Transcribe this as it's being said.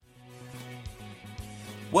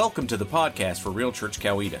Welcome to the podcast for Real Church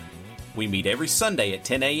Coweta. We meet every Sunday at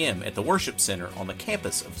 10 a.m. at the Worship Center on the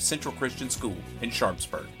campus of Central Christian School in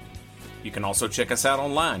Sharpsburg. You can also check us out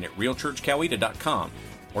online at realchurchcoweta.com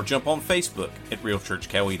or jump on Facebook at Real Church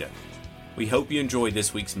Coweta. We hope you enjoy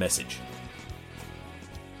this week's message.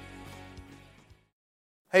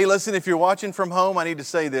 Hey, listen, if you're watching from home, I need to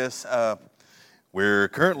say this. We're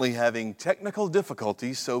currently having technical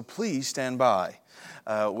difficulties, so please stand by.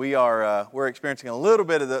 We're experiencing a little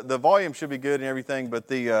bit of the volume should be good and everything, but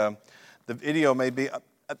the video may be.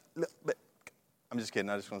 I'm just kidding.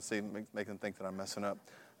 I just want to make them think that I'm messing up.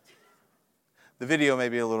 The video may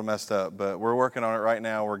be a little messed up, but we're working on it right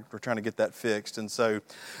now. We're trying to get that fixed. And so,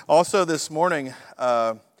 also this morning,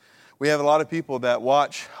 we have a lot of people that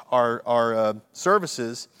watch our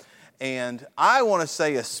services, and I want to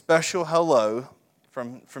say a special hello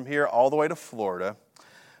from here all the way to Florida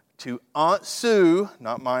to Aunt Sue,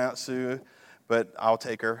 not my Aunt Sue, but I'll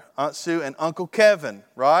take her, Aunt Sue and Uncle Kevin,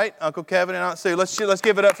 right? Uncle Kevin and Aunt Sue. Let's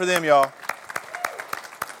give it up for them, y'all.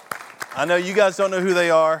 I know you guys don't know who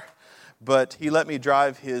they are, but he let me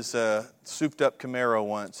drive his souped-up Camaro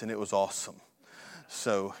once, and it was awesome.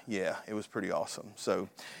 So, yeah, it was pretty awesome. So,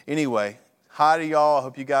 anyway, hi to y'all. I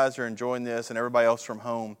hope you guys are enjoying this, and everybody else from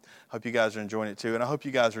home, I hope you guys are enjoying it too, and I hope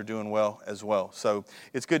you guys are doing well as well. So,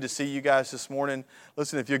 it's good to see you guys this morning.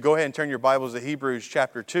 Listen, if you go ahead and turn your Bibles to Hebrews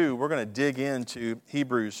chapter 2, we're going to dig into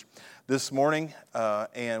Hebrews this morning,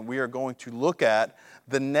 and we are going to look at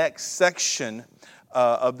the next section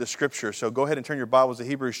of the Scripture. So go ahead and turn your Bibles to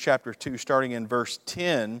Hebrews chapter 2, starting in verse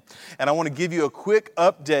 10. And I want to give you a quick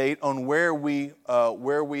update on where we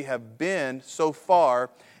have been so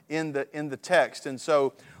far in the text. And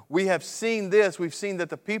so we have seen this. We've seen that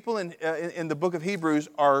the people in the book of Hebrews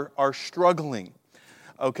are struggling.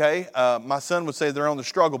 Okay? My son would say they're on the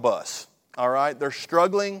struggle bus. All right? They're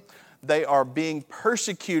struggling. They are being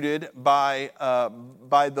persecuted by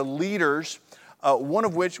the leaders. One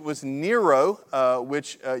of which was Nero,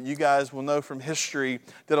 which you guys will know from history,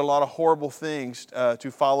 did a lot of horrible things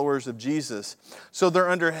to followers of Jesus. So they're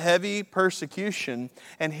under heavy persecution,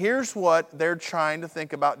 and here's what they're trying to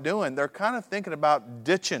think about doing. They're kind of thinking about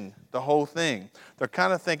ditching the whole thing. They're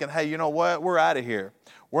kind of thinking, hey, you know what? We're out of here.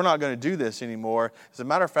 We're not going to do this anymore. As a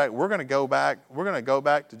matter of fact, we're going to go back. We're going to go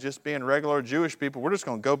back to just being regular Jewish people. We're just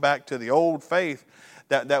going to go back to the old faith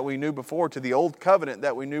that we knew before, to the old covenant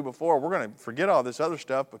that we knew before. We're going to forget all this other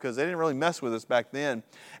stuff because they didn't really mess with us back then.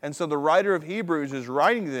 And so the writer of Hebrews is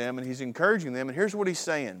writing to them, and he's encouraging them. And here's what he's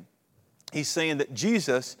saying. He's saying that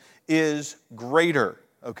Jesus is greater,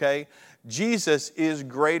 okay? Jesus is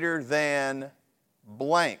greater than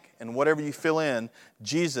blank. And whatever you fill in,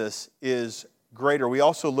 Jesus is greater. We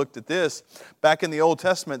also looked at this. Back in the Old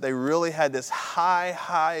Testament, they really had this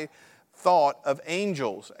high thought of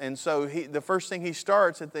angels. And so the first thing he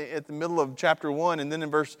starts at the middle of chapter 1, and then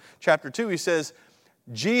in chapter 2, he says,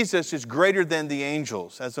 Jesus is greater than the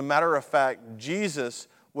angels. As a matter of fact, Jesus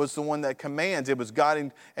was the one that commands. It was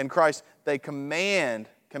God and Christ. They command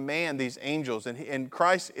these angels. And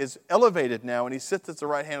Christ is elevated now, and he sits at the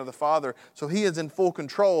right hand of the Father. So he is in full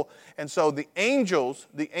control. And so the angels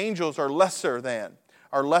are lesser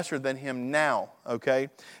than him now, okay?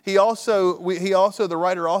 The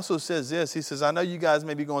writer also says this. He says, I know you guys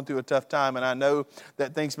may be going through a tough time, and I know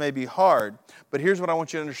that things may be hard, but here's what I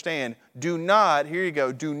want you to understand. Do not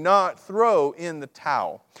throw in the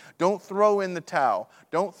towel. Don't throw in the towel.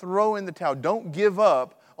 Don't throw in the towel. Don't give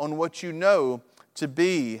up on what you know to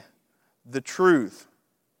be the truth.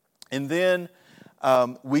 And then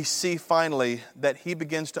we see finally that he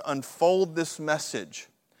begins to unfold this message.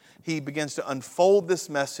 He begins to unfold this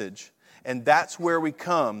message, and that's where we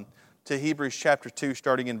come to Hebrews chapter 2,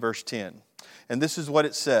 starting in verse 10. And this is what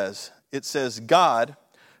it says. It says, God,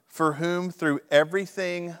 for whom through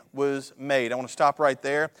everything was made. I want to stop right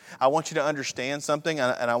there. I want you to understand something,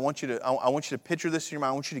 and I want you to picture this in your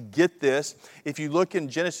mind. I want you to get this. If you look in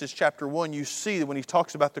Genesis chapter 1, you see that when he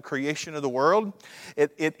talks about the creation of the world,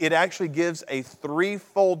 it actually gives a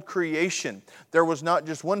threefold creation. There was not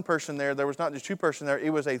just one person there. There was not just two persons there.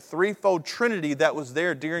 It was a threefold trinity that was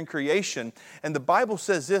there during creation. And the Bible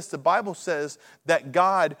says this. The Bible says that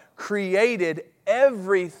God created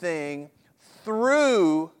everything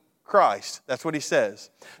through Christ. That's what he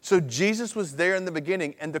says. So Jesus was there in the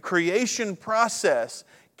beginning, and the creation process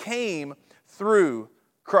came through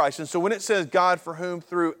Christ. And so when it says God for whom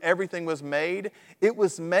through everything was made, it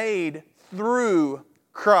was made through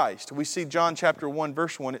Christ. We see John chapter 1,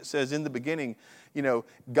 verse 1, it says in the beginning,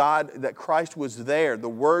 God, that Christ was there, the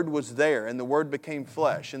Word was there, and the Word became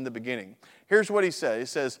flesh in the beginning. Here's what he says. He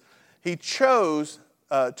says, He chose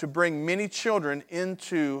to bring many children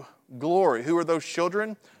into glory. Who are those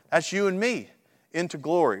children? That's you and me, into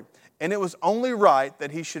glory. And it was only right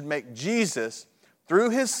that he should make Jesus, through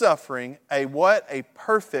his suffering, a what? A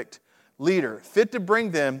perfect leader, fit to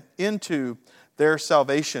bring them into their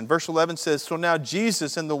salvation. Verse 11 says, so now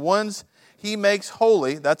Jesus and the ones he makes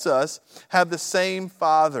holy, that's us, have the same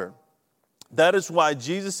Father. That is why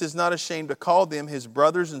Jesus is not ashamed to call them his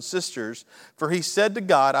brothers and sisters, for he said to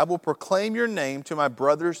God, I will proclaim your name to my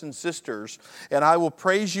brothers and sisters, and I will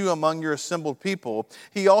praise you among your assembled people.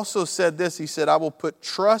 He also said this, he said, I will put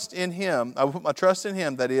trust in him, I will put my trust in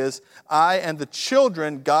him, that is, I and the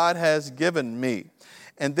children God has given me.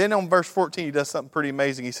 And then on verse 14, he does something pretty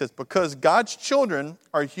amazing. He says, because God's children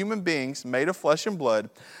are human beings made of flesh and blood,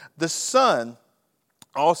 the Son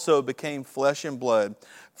also became flesh and blood.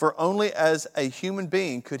 For only as a human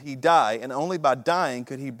being could he die, and only by dying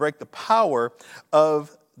could he break the power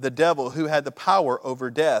of the devil who had the power over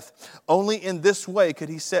death. Only in this way could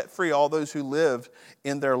he set free all those who lived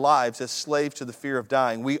in their lives as slaves to the fear of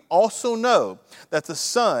dying. We also know that the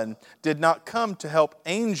Son did not come to help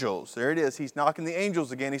angels. There it is. He's knocking the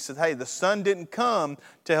angels again. He says, hey, the Son didn't come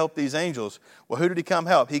to help these angels. Well, who did he come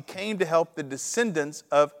help? He came to help the descendants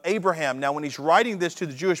of Abraham. Now, when he's writing this to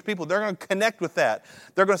the Jewish people, they're going to connect with that.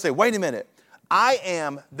 They're going to say, wait a minute. I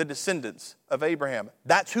am the descendants of Abraham.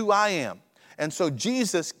 That's who I am. And so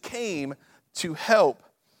Jesus came to help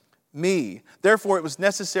me. Therefore, it was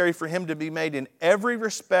necessary for him to be made in every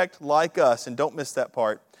respect like us, and don't miss that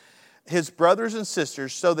part, his brothers and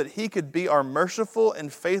sisters, so that he could be our merciful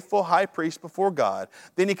and faithful high priest before God.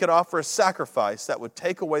 Then he could offer a sacrifice that would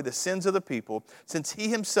take away the sins of the people. Since he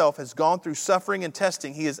himself has gone through suffering and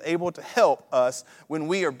testing, he is able to help us when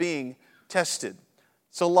we are being tested.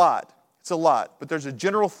 It's a lot. But there's a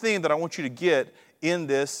general theme that I want you to get in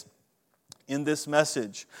this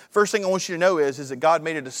message. First thing I want you to know is that God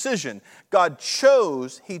made a decision. God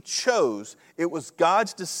chose. He chose. It was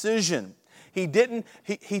God's decision. He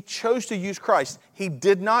chose to use Christ. He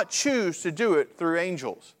did not choose to do it through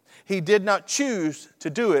angels. He did not choose to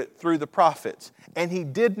do it through the prophets. And he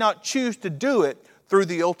did not choose to do it through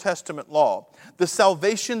the Old Testament law. The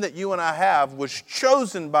salvation that you and I have was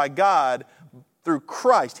chosen by God through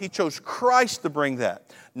Christ. He chose Christ to bring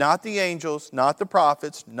that. Not the angels, not the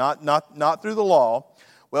prophets, not through the law.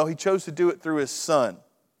 Well, he chose to do it through his Son.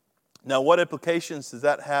 Now, what implications does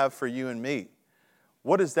that have for you and me?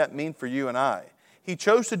 What does that mean for you and I? He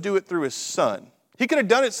chose to do it through his Son. He could have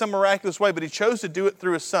done it some miraculous way, but he chose to do it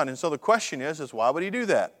through his Son. And so the question is why would he do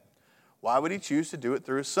that? Why would he choose to do it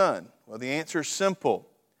through his Son? Well, the answer is simple.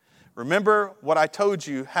 Remember what I told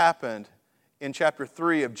you happened in chapter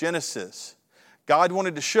 3 of Genesis. God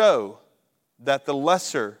wanted to show that the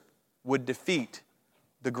lesser would defeat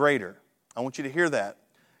the greater. I want you to hear that.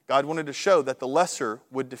 God wanted to show that the lesser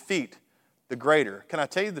would defeat the greater. Can I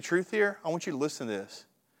tell you the truth here? I want you to listen to this.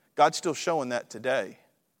 God's still showing that today.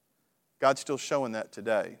 God's still showing that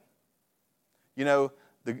today. You know,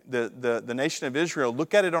 the nation of Israel,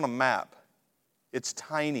 look at it on a map. It's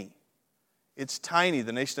tiny. It's tiny,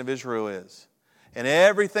 the nation of Israel is. And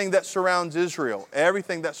everything that surrounds Israel,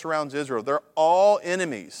 they're all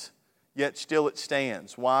enemies, yet still it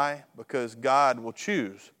stands. Why? Because God will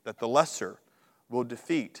choose that the lesser will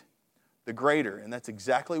defeat the greater. And that's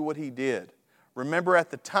exactly what he did. Remember at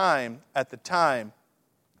the time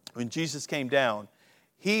when Jesus came down,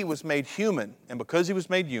 he was made human. And because he was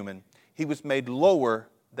made human, he was made lower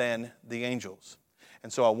than the angels.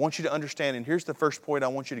 And so I want you to understand, and here's the first point I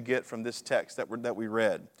want you to get from this text that we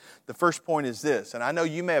read. The first point is this, and I know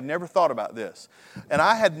you may have never thought about this. And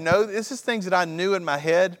this is things that I knew in my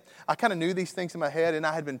head. I kind of knew these things in my head, and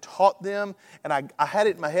I had been taught them, and I had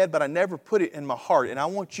it in my head, but I never put it in my heart. And I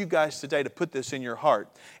want you guys today to put this in your heart.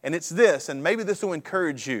 And it's this, and maybe this will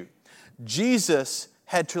encourage you. Jesus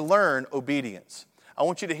had to learn obedience. I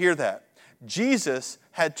want you to hear that. Jesus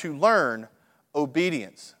had to learn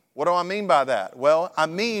obedience. What do I mean by that? Well, I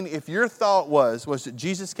mean, if your thought was that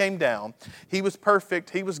Jesus came down, he was perfect,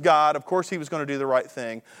 he was God, of course he was going to do the right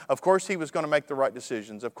thing, of course he was going to make the right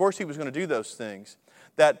decisions, of course he was going to do those things,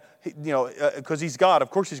 because he's God, of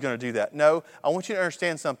course he's going to do that. No, I want you to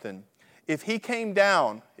understand something. If he came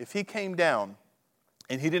down,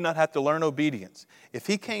 and he did not have to learn obedience, if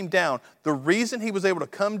he came down, the reason he was able to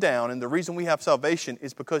come down and the reason we have salvation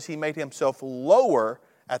is because he made himself lower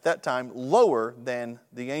at that time, lower than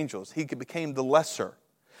the angels. He became the lesser.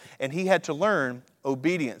 And he had to learn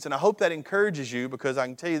obedience. And I hope that encourages you, because I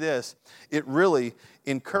can tell you this, it really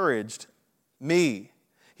encouraged me.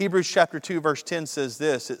 Hebrews chapter 2 verse 10 says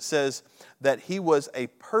this. It says that he was a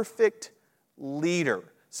perfect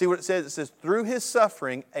leader. See what it says? It says through his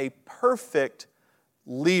suffering, a perfect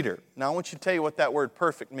leader. Now, I want you to tell you what that word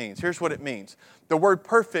perfect means. Here's what it means. The word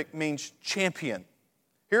perfect means champion.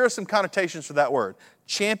 Here are some connotations for that word.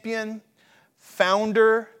 Champion,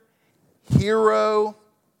 founder, hero,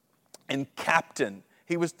 and captain.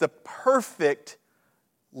 He was the perfect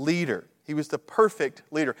leader. He was the perfect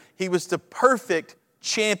leader. He was the perfect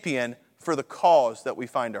champion for the cause that we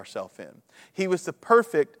find ourselves in. He was the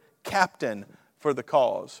perfect captain for the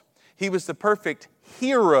cause. He was the perfect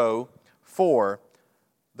hero for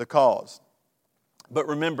the cause. But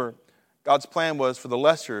remember, God's plan was for the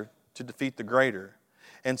lesser to defeat the greater.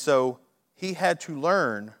 And so he had to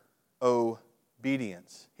learn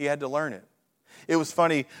obedience. He had to learn it. It was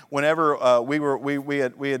funny whenever we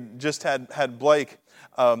had just had Blake.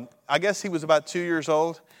 I guess he was about 2 years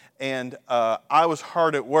old, and I was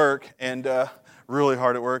hard at work and really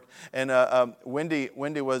hard at work. And Wendy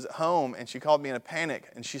was at home, and she called me in a panic,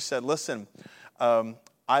 and she said, "Listen,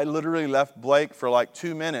 I literally left Blake for like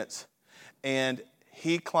 2 minutes, and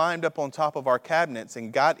he climbed up on top of our cabinets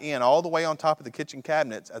and got in all the way on top of the kitchen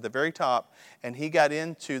cabinets at the very top, and he got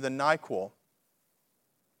into the NyQuil."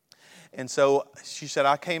 And so she said,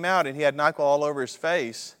 I came out, and he had NyQuil all over his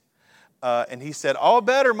face. And he said, "All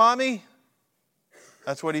better, Mommy."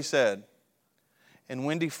 That's what he said. And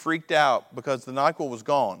Wendy freaked out because the NyQuil was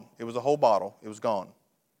gone. It was a whole bottle. It was gone.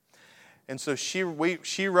 And so she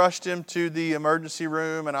rushed him to the emergency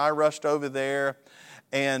room, and I rushed over there.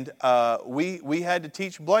 And we had to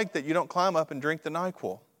teach Blake that you don't climb up and drink the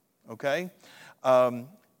NyQuil, okay?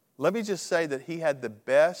 Let me just say that he had the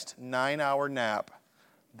best 9-hour nap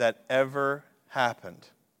that ever happened.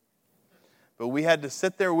 But we had to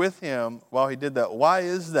sit there with him while he did that. Why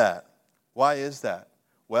is that? Why is that?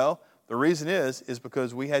 Well, the reason is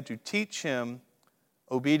because we had to teach him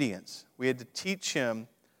obedience. We had to teach him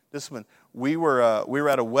discipline. We were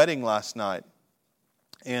at a wedding last night,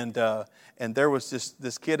 and there was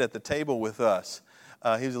this kid at the table with us.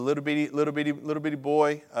 He was a little bitty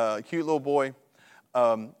boy, cute little boy,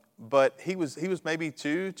 but he was maybe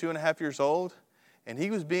 2.5 years old. And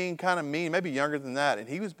he was being kind of mean, maybe younger than that. And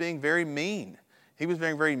he was being very mean. He was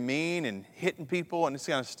being very mean and hitting people and this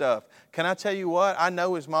kind of stuff. Can I tell you what? I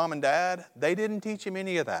know his mom and dad, they didn't teach him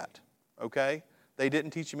any of that, okay? They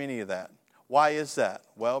didn't teach him any of that. Why is that?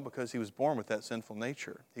 Well, because he was born with that sinful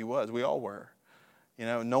nature. He was. We all were. You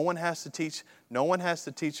know, no one has to teach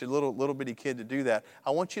a little bitty kid to do that.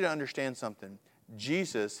 I want you to understand something.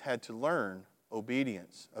 Jesus had to learn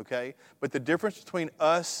obedience, okay? But the difference between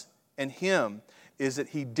us and him is that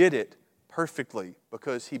he did it perfectly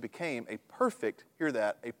because he became a perfect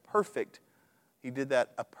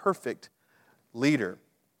leader.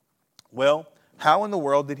 Well, how in the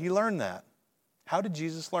world did he learn that? How did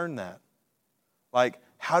Jesus learn that? Like,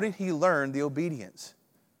 how did he learn the obedience?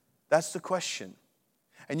 That's the question.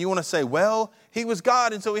 And you want to say, well, he was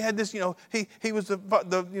God, and so he had this, he was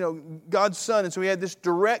the God's son, and so he had this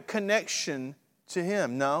direct connection to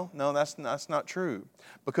him. No, that's not true.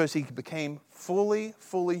 Because he became fully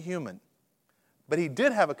human. But he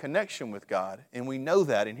did have a connection with God, and we know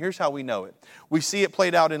that, and here's how we know it. We see it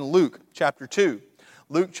played out in Luke chapter 2.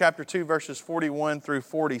 Luke chapter 2, verses 41 through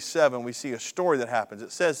 47, we see a story that happens.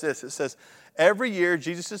 It says this, it says, every year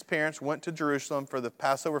Jesus' parents went to Jerusalem for the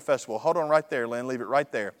Passover festival. Hold on right there, Lynn, leave it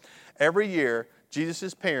right there. Every year,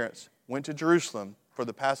 Jesus' parents went to Jerusalem for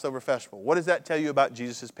the Passover festival. What does that tell you about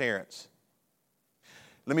Jesus' parents?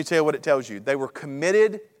 Let me tell you what it tells you. They were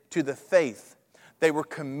committed to the faith. They were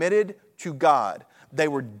committed to God. They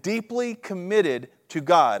were deeply committed to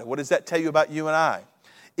God. What does that tell you about you and I?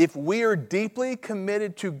 If we are deeply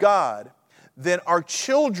committed to God, then our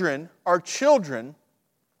children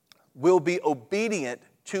will be obedient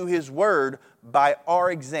to His Word by our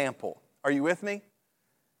example. Are you with me?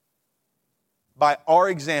 By our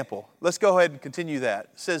example. Let's go ahead and continue that.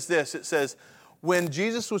 It says this. It says, when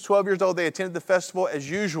Jesus was 12 years old, they attended the festival as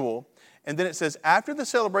usual. And then it says, after the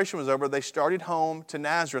celebration was over, they started home to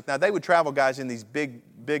Nazareth. Now, they would travel, guys, in these big,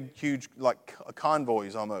 huge, like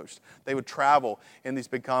convoys almost. They would travel in these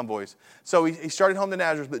big convoys. So he started home to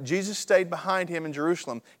Nazareth, but Jesus stayed behind him in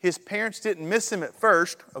Jerusalem. His parents didn't miss him at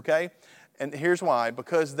first, okay? And here's why.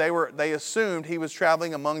 Because they assumed he was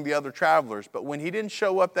traveling among the other travelers. But when he didn't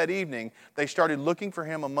show up that evening, they started looking for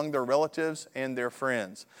him among their relatives and their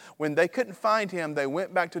friends. When they couldn't find him, they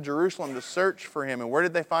went back to Jerusalem to search for him. And where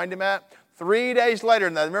did they find him at? 3 days later,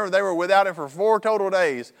 and remember they were without him for 4 total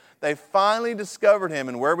days. They finally discovered him.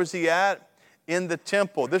 And where was he at? in the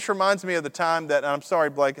temple. This reminds me of the time that, and I'm sorry,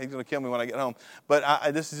 Blake, he's going to kill me when I get home,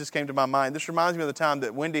 but this just came to my mind. This reminds me of the time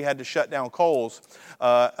that Wendy had to shut down Kohl's,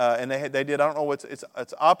 and they did, I don't know what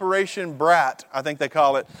it's Operation Brat, I think they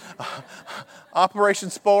call it, Operation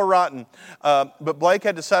Spoil Rotten. But Blake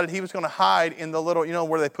had decided he was going to hide in the little,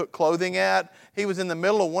 where they put clothing at. He was in the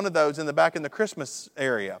middle of one of those in the back in the Christmas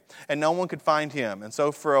area, and no one could find him. And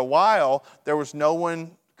so for a while, there was no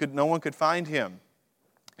one could find him.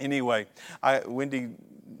 Anyway, Wendy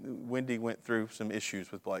went through some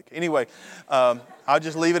issues with Blake. Anyway, I'll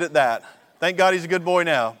just leave it at that. Thank God he's a good boy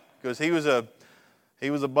now, because he was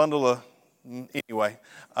a bundle of, anyway.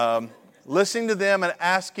 Listening to them and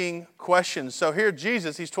asking questions. So here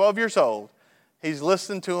Jesus, he's 12 years old. He's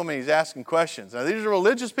listening to them and he's asking questions. Now these are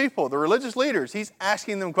religious people, the religious leaders. He's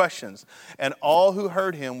asking them questions. And all who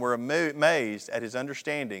heard him were amazed at his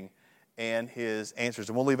understanding and his answers.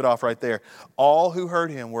 And we'll leave it off right there. All who heard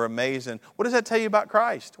him were amazed. And what does that tell you about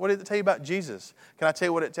Christ? What does it tell you about Jesus? Can I tell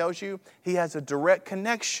you what it tells you? He has a direct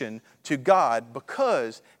connection to God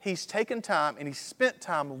because he's taken time and he's spent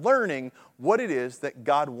time learning what it is that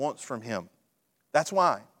God wants from him. That's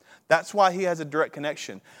why. That's why he has a direct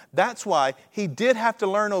connection. That's why he did have to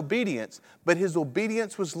learn obedience, but his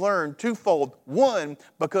obedience was learned twofold. One,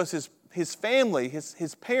 because his family,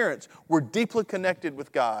 his parents were deeply connected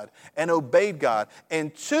with God and obeyed God.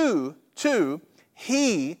 And two,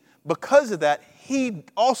 he, because of that, he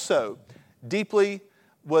also deeply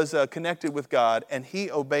was connected with God and he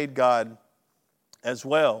obeyed God as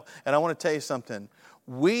well. And I want to tell you something.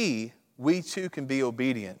 We too can be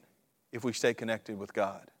obedient if we stay connected with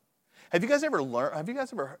God. Have you guys ever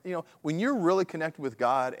when you're really connected with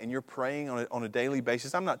God and you're praying on a daily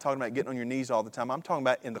basis, I'm not talking about getting on your knees all the time. I'm talking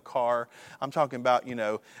about in the car. I'm talking about,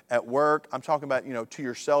 at work. I'm talking about, to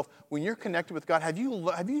yourself. When you're connected with God, have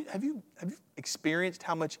you experienced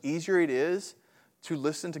how much easier it is to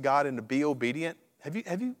listen to God and to be obedient? Have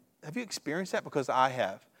you experienced that? Because I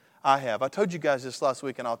have. I told you guys this last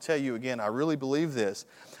week, and I'll tell you again, I really believe this.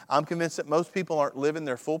 I'm convinced that most people aren't living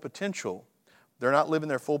their full potential. They're not living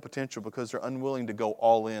their full potential because they're unwilling to go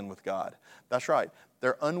all in with God. That's right.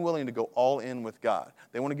 They're unwilling to go all in with God.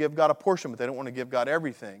 They want to give God a portion, but they don't want to give God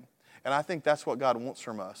everything. And I think that's what God wants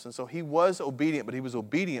from us. And so he was obedient, but he was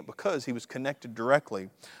obedient because he was connected directly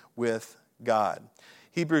with God.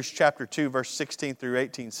 Hebrews chapter 2, verse 16 through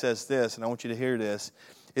 18 says this, and I want you to hear this.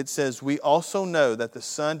 It says, we also know that the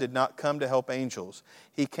Son did not come to help angels.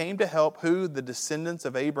 He came to help who? The descendants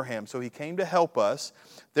of Abraham. So he came to help us.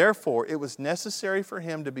 Therefore, it was necessary for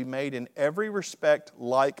him to be made in every respect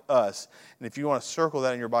like us. And if you want to circle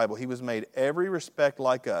that in your Bible, he was made every respect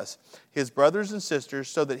like us, his brothers and sisters,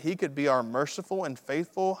 so that he could be our merciful and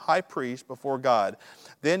faithful high priest before God.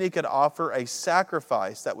 Then he could offer a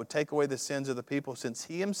sacrifice that would take away the sins of the people, since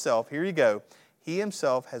he himself, here you go, he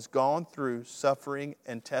himself has gone through suffering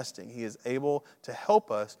and testing. He is able to help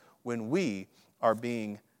us when we are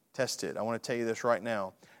being tested. I want to tell you this right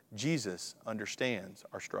now. Jesus understands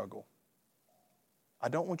our struggle. I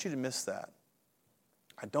don't want you to miss that.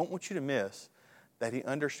 I don't want you to miss that he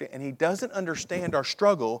understands. And he doesn't understand our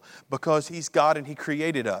struggle because he's God and he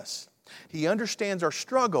created us. He understands our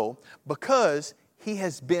struggle because he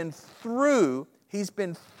has been through, he's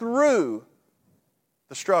been through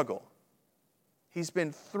the struggle. He's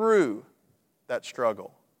been through that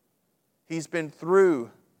struggle. He's been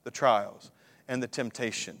through the trials and the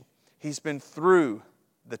temptation. He's been through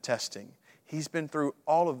the testing. He's been through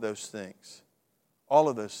all of those things. All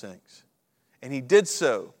of those things. And he did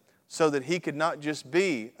so that he could not just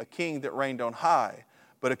be a king that reigned on high,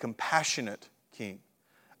 but a compassionate king.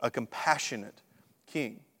 A compassionate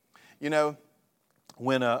king.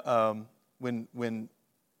 When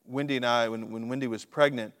Wendy and I, when Wendy was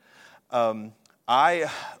pregnant, I'm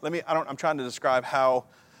trying to describe how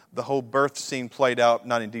the whole birth scene played out,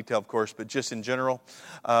 not in detail, of course, but just in general.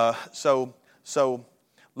 So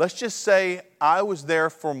let's just say I was there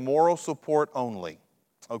for moral support only,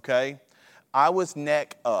 okay? I was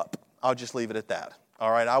neck up. I'll just leave it at that,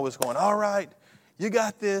 all right? I was going, all right, you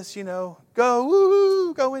got this, go,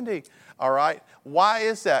 woo, go, Wendy, all right? Why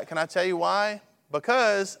is that? Can I tell you why?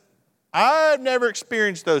 Because I've never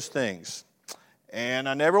experienced those things, and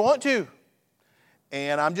I never want to.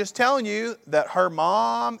 And I'm just telling you that her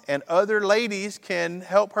mom and other ladies can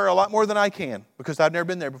help her a lot more than I can because I've never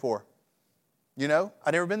been there before. I've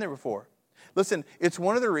never been there before. Listen, it's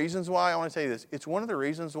one of the reasons why, I want to tell you this, it's one of the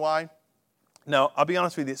reasons why, now I'll be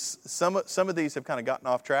honest with you, some of these have kind of gotten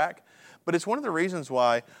off track, but it's one of the reasons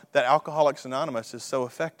why that Alcoholics Anonymous is so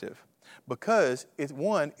effective. Because,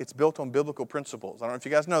 it's built on biblical principles. I don't know if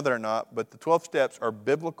you guys know that or not, but the 12 steps are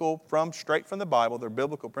biblical, straight from the Bible. They're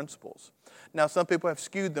biblical principles. Now, some people have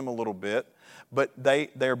skewed them a little bit, but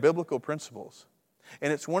they're biblical principles.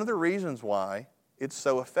 And it's one of the reasons why it's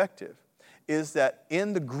so effective, is that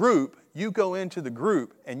in the group, you go into the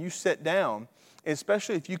group and you sit down,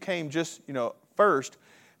 especially if you came just, first.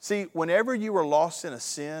 See, whenever you are lost in a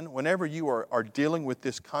sin, whenever you are dealing with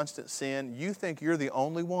this constant sin, you think you're the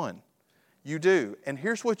only one. You do. And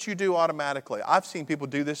here's what you do automatically. I've seen people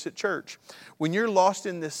do this at church. When you're lost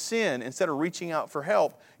in this sin, instead of reaching out for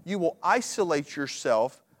help, you will isolate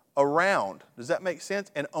yourself around. Does that make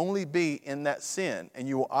sense? And only be in that sin. And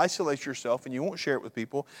you will isolate yourself and you won't share it with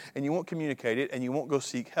people and you won't communicate it and you won't go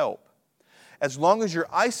seek help. As long as you're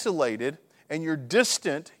isolated and you're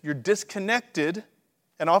distant, you're disconnected,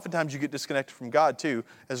 and oftentimes you get disconnected from God too.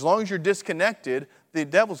 As long as you're disconnected, the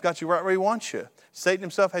devil's got you right where he wants you. Satan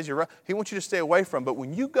himself has you right. He wants you to stay away from. But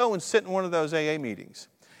when you go and sit in one of those AA meetings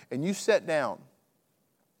and you sit down,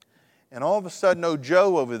 and all of a sudden, old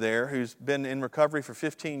Joe over there, who's been in recovery for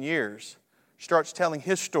 15 years, starts telling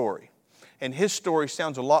his story. And his story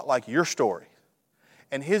sounds a lot like your story.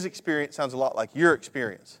 And his experience sounds a lot like your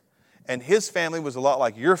experience. And his family was a lot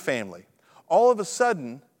like your family. All of a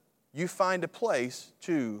sudden, you find a place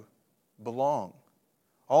to belong.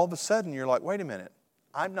 All of a sudden, you're like, wait a minute,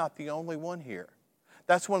 I'm not the only one here.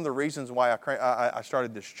 That's one of the reasons why I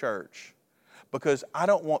started this church. Because I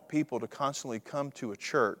don't want people to constantly come to a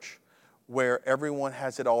church where everyone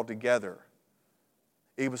has it all together.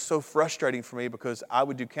 It was so frustrating for me because I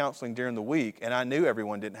would do counseling during the week, and I knew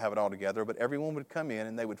everyone didn't have it all together, but everyone would come in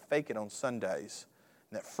and they would fake it on Sundays.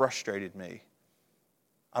 And that frustrated me.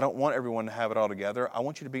 I don't want everyone to have it all together. I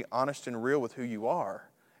want you to be honest and real with who you are.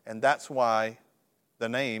 And that's why the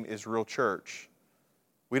name is Real Church.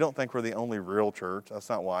 We don't think we're the only real church. That's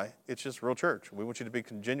not why. It's just Real Church. We want you to be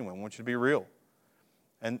genuine. We want you to be real.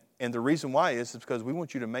 And the reason why is because we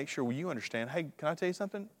want you to make sure you understand, hey, can I tell you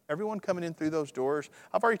something? Everyone coming in through those doors,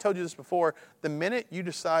 I've already told you this before, the minute you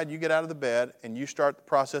decide you get out of the bed and you start the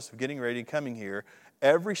process of getting ready and coming here,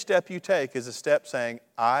 every step you take is a step saying,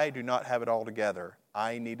 I do not have it all together.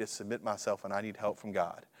 I need to submit myself and I need help from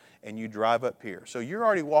God. And you drive up here. So you're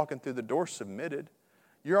already walking through the door submitted.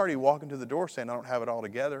 You're already walking to the door saying, I don't have it all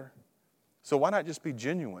together. So why not just be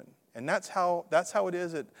genuine? And that's how it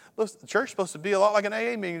is. Listen, the church is supposed to be a lot like an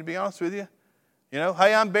AA meeting, to be honest with you. You know,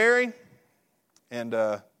 hey, I'm Barry, and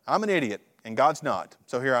I'm an idiot, and God's not.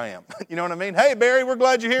 So here I am. You know what I mean? Hey, Barry, we're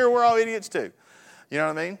glad you're here. We're all idiots too. You know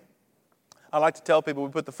what I mean? I like to tell people we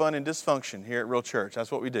put the fun in dysfunction here at Real Church. That's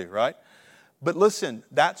what we do, right? But listen,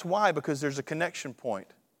 that's why, because there's a connection point.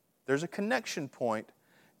 There's a connection point.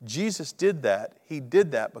 Jesus did that. He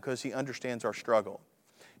did that because He understands our struggle.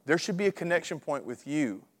 There should be a connection point with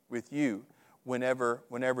you whenever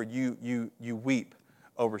you weep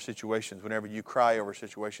over situations, whenever you cry over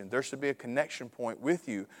situations. There should be a connection point with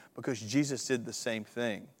you because Jesus did the same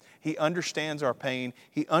thing. He understands our pain.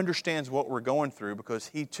 He understands what we're going through because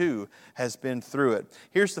He too has been through it.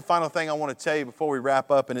 Here's the final thing I want to tell you before we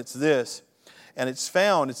wrap up, and it's this. And it's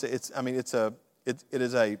found. It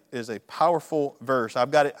is a powerful verse.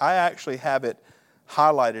 I've got it. I actually have it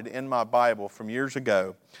highlighted in my Bible from years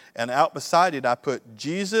ago. And out beside it, I put,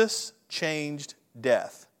 Jesus changed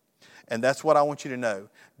death. And that's what I want you to know.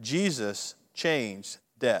 Jesus changed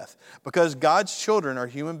death. Because God's children are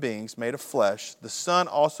human beings made of flesh, the Son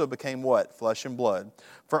also became what? Flesh and blood.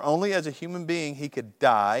 For only as a human being He could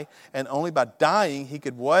die, and only by dying He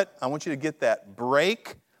could what? I want you to get that.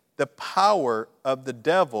 Break the power of the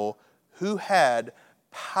devil who had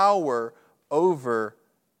power over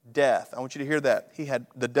death. I want you to hear that.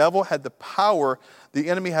 The devil had the power, the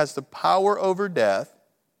enemy has the power over death.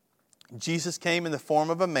 Jesus came in the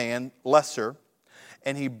form of a man, lesser,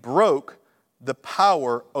 and He broke the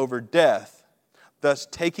power over death, thus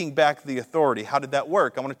taking back the authority. How did that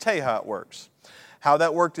work? I want to tell you how it works. How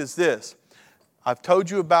that worked is this. I've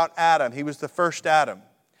told you about Adam. He was the first Adam.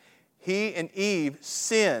 He and Eve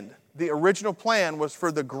sinned. The original plan was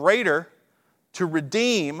for the greater to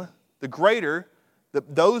redeem the greater.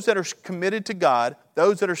 Those that are committed to God,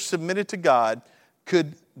 those that are submitted to God,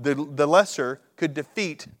 the lesser could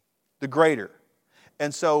defeat the greater.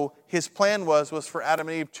 And so His plan was for Adam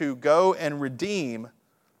and Eve to go and redeem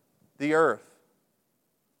the earth.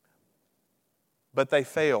 But they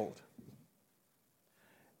failed.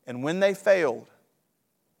 And when they failed,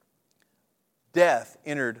 death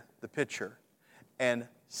entered the picture. And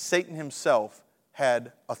Satan himself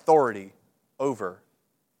had authority over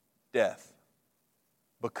death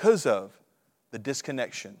because of the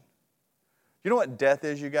disconnection. You know what death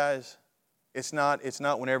is, you guys? It's not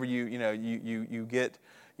whenever you get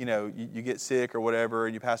you get sick or whatever,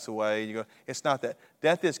 you pass away, you go. It's not that.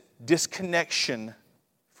 Death is disconnection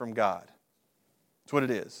from God. That's what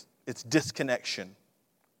it is. It's disconnection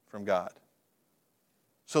from God.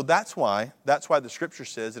 So that's why the Scripture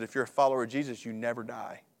says that if you're a follower of Jesus, you never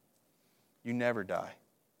die. You never die.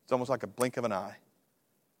 It's almost like a blink of an eye.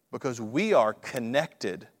 Because we are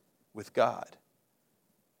connected with God.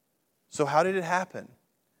 So how did it happen?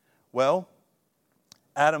 Well,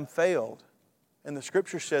 Adam failed. And the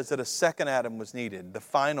Scripture says that a second Adam was needed. The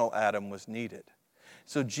final Adam was needed.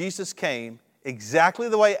 So Jesus came exactly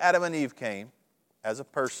the way Adam and Eve came, as a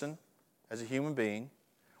person, as a human being,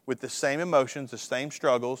 with the same emotions, the same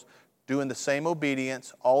struggles, doing the same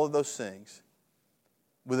obedience, all of those things,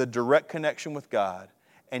 with a direct connection with God.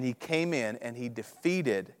 And He came in and He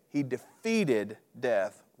defeated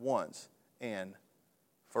death once and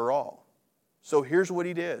for all. So here's what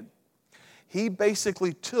He did. He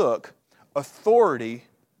basically took authority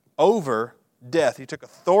over death. He took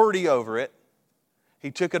authority over it.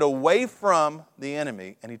 He took it away from the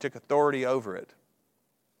enemy and He took authority over it.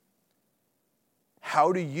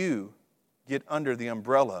 How do you get under the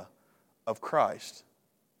umbrella of Christ?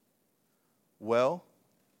 Well,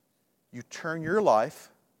 you turn your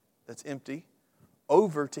life that's empty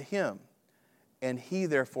over to Him, and He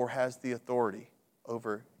therefore has the authority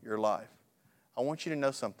over your life. I want you to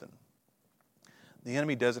know something. The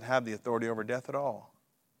enemy doesn't have the authority over death at all,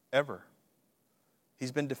 ever.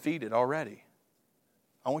 He's been defeated already.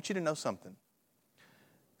 I want you to know something,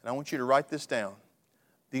 and I want you to write this down.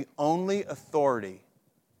 The only authority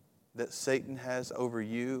that Satan has over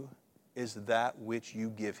you is that which you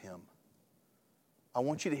give him. I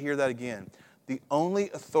want you to hear that again. The only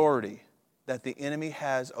authority that the enemy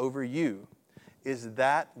has over you is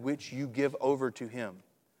that which you give over to him,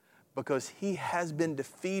 because he has been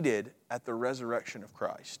defeated at the resurrection of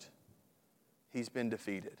Christ. He's been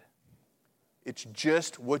defeated. It's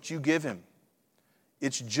just what you give him.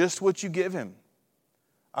 It's just what you give him.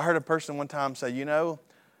 I heard a person one time say,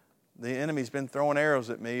 the enemy's been throwing arrows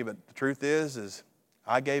at me, but the truth is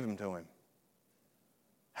I gave them to him.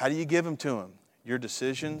 How do you give them to him? Your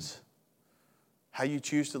decisions, how you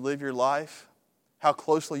choose to live your life, how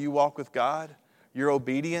closely you walk with God, your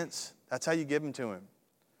obedience, that's how you give them to him.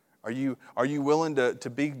 Are you willing to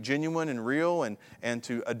be genuine and real and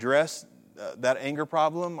to address that anger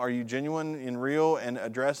problem? Are you genuine and real and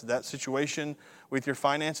address that situation with your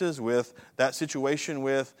finances, with that situation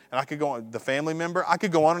with, and I could go on, the family member? I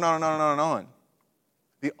could go on and on and on and on and on.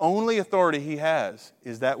 The only authority he has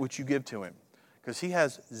is that which you give to him, because he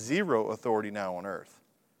has zero authority now on earth.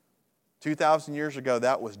 2,000 years ago,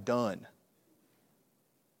 that was done.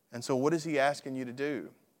 And so what is he asking you to do?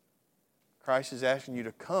 Christ is asking you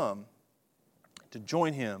to come, to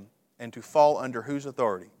join him, and to fall under whose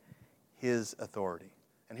authority? His authority.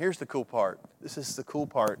 And here's the cool part. This is the cool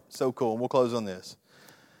part. So cool. And we'll close on this.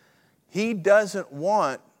 He doesn't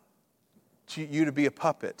want you to be a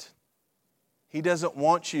puppet. He doesn't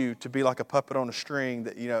want you to be like a puppet on a string.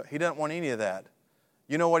 He doesn't want any of that.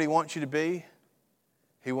 You know what he wants you to be?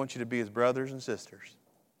 He wants you to be his brothers and sisters.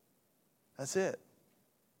 That's it.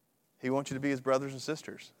 He wants you to be his brothers and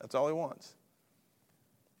sisters. That's all he wants.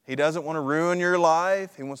 He doesn't want to ruin your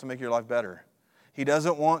life. He wants to make your life better. He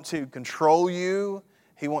doesn't want to control you.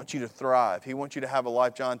 He wants you to thrive. He wants you to have a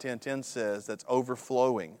life, John 10:10 says, that's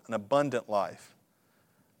overflowing, an abundant life.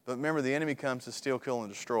 But remember, the enemy comes to steal, kill,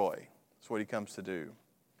 and destroy. That's what he comes to do.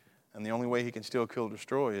 And the only way he can steal, kill, and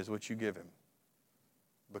destroy is what you give him.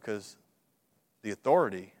 Because the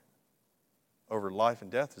authority over life and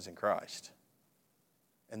death is in Christ.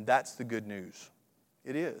 And that's the good news.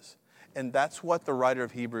 It is. And that's what the writer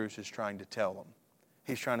of Hebrews is trying to tell them.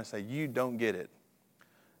 He's trying to say, you don't get it.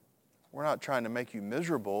 We're not trying to make you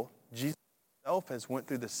miserable. Jesus himself has went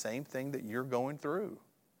through the same thing that you're going through.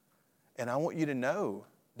 And I want you to know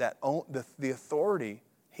that the authority,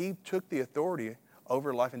 he took the authority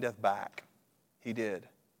over life and death back. He did.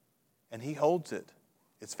 And he holds it.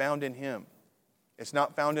 It's found in him. It's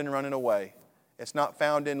not found in running away. It's not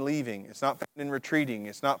found in leaving. It's not found in retreating.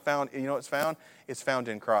 It's not found, it's found? It's found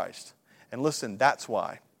in Christ. And listen, that's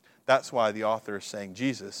why the author is saying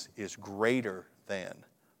Jesus is greater than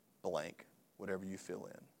blank, whatever you fill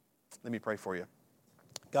in. Let me pray for you.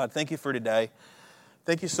 God, thank you for today.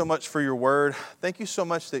 Thank you so much for your word. Thank you so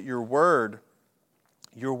much that your word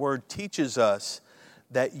teaches us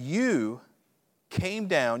that you came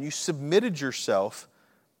down, you submitted yourself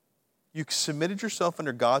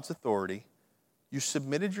under God's authority. You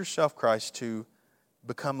submitted yourself, Christ, to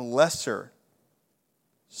become lesser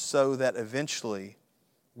so that eventually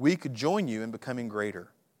we could join you in becoming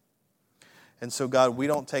greater. And so, God, we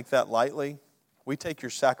don't take that lightly. We take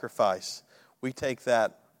your sacrifice. We take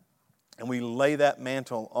that and we lay that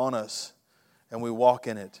mantle on us and we walk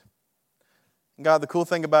in it. And God, the cool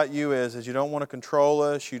thing about you is you don't want to control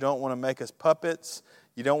us. You don't want to make us puppets.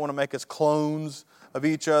 You don't want to make us clones of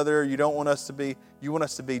each other. You want us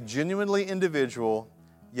to be genuinely individual,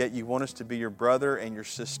 yet you want us to be your brother and your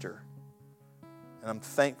sister. And I'm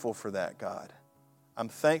thankful for that, God. I'm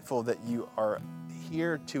thankful that you are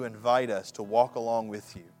here to invite us to walk along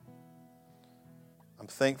with you. I'm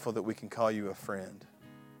thankful that we can call you a friend.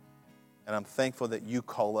 And I'm thankful that you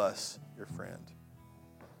call us your friend.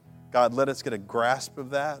 God, let us get a grasp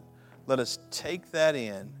of that. Let us take that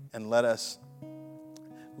in and let us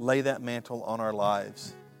lay that mantle on our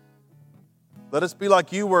lives. Let us be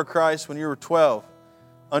like you were, Christ, when you were 12,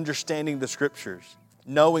 understanding the Scriptures,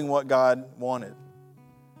 knowing what God wanted,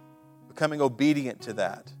 becoming obedient to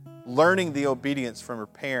that, learning the obedience from your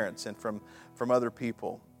parents and from other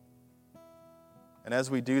people. And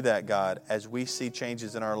as we do that, God, as we see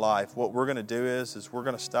changes in our life, what we're going to do is we're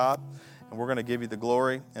going to stop and we're going to give you the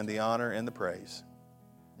glory and the honor and the praise.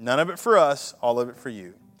 None of it for us, all of it for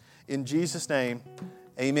you. In Jesus' name,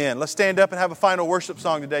 amen. Let's stand up and have a final worship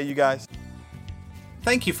song today, you guys.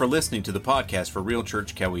 Thank you for listening to the podcast for Real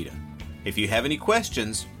Church Coweta. If you have any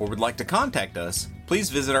questions or would like to contact us,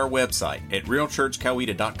 please visit our website at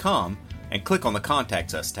realchurchcoweta.com and click on the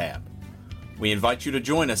Contact Us tab. We invite you to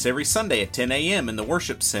join us every Sunday at 10 a.m. in the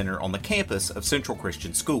Worship Center on the campus of Central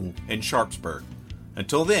Christian School in Sharpsburg.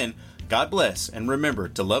 Until then, God bless, and remember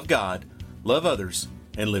to love God, love others,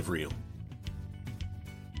 and live real.